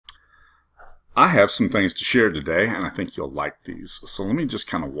I have some things to share today, and I think you'll like these. So let me just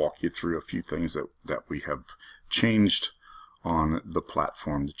kind of walk you through a few things that we have changed on the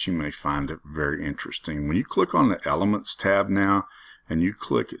platform that you may find very interesting. When you click on the Elements tab now, and you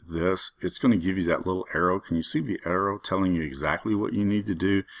click this, it's going to give you that little arrow. Can you see the arrow telling you exactly what you need to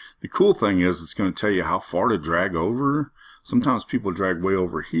do? The cool thing is it's going to tell you how far to drag over. Sometimes people drag way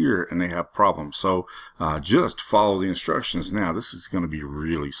over here and they have problems. So just follow the instructions. Now this is going to be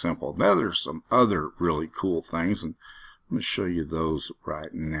really simple. Now there's some other really cool things, and I'm going to show you those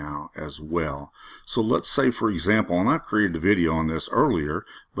right now as well. So let's say, for example, and I created a video on this earlier,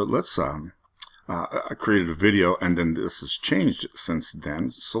 but let's I created a video and then this has changed since then.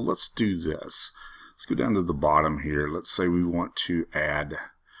 So let's do this. Let's go down to the bottom here. Let's say we want to add,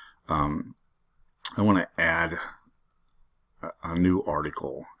 I want to add a new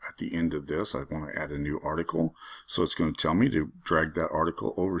article at the end of this. I want to add a new article. So it's going to tell me to drag that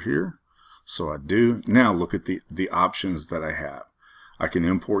article over here. So I do. Now look at the options that I have. I can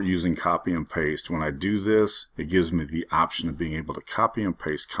import using copy and paste. When I do this, it gives me the option of being able to copy and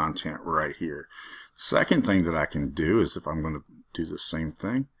paste content right here. Second thing that I can do is if I'm going to do the same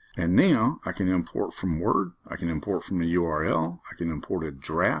thing, and now I can import from Word, I can import from a URL, I can import a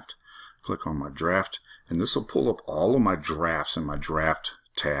draft, click on my draft, and this will pull up all of my drafts in my draft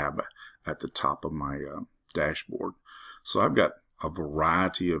tab at the top of my dashboard. So I've got a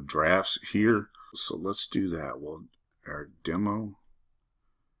variety of drafts here. So let's do that. We'll our demo.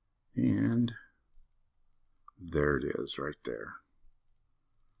 And there it is right there.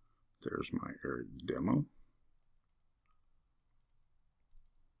 There's my demo.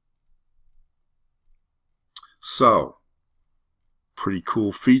 So, pretty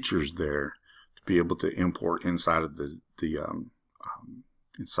cool features there to be able to import inside of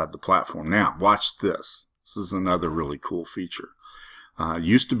inside the platform. Now, watch this. This is another really cool feature. It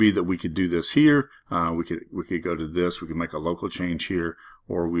used to be that we could do this here. We could go to this. We could make a local change here,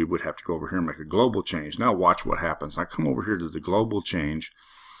 or we would have to go over here and make a global change. Now watch what happens. I come over here to the global change,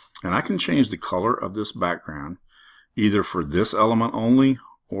 and I can change the color of this background either for this element only,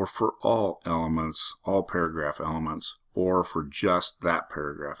 or for all elements, all paragraph elements, or for just that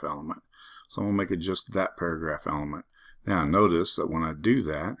paragraph element. So I'm going to make it just that paragraph element. Now notice that when I do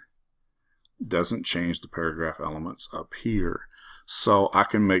that, it doesn't change the paragraph elements up here. So I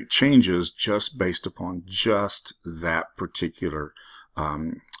can make changes just based upon just that particular,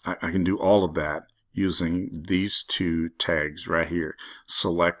 I can do all of that using these two tags right here.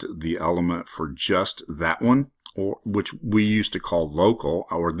 Select the element for just that one, or which we used to call local,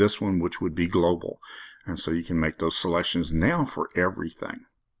 or this one which would be global. And so you can make those selections now for everything.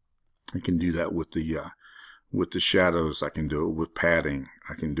 You can do that with the shadows. I can do it with padding.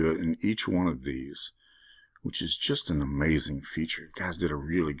 I can do it in each one of these, which is just an amazing feature. You guys did a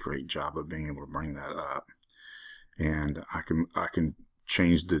really great job of being able to bring that up. And I can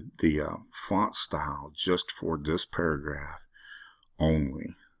change the font style just for this paragraph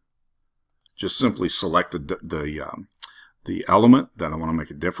only. Just simply select the element that I want to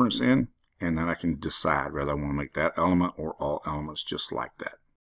make a difference in, and then I can decide whether I want to make that element or all elements just like that.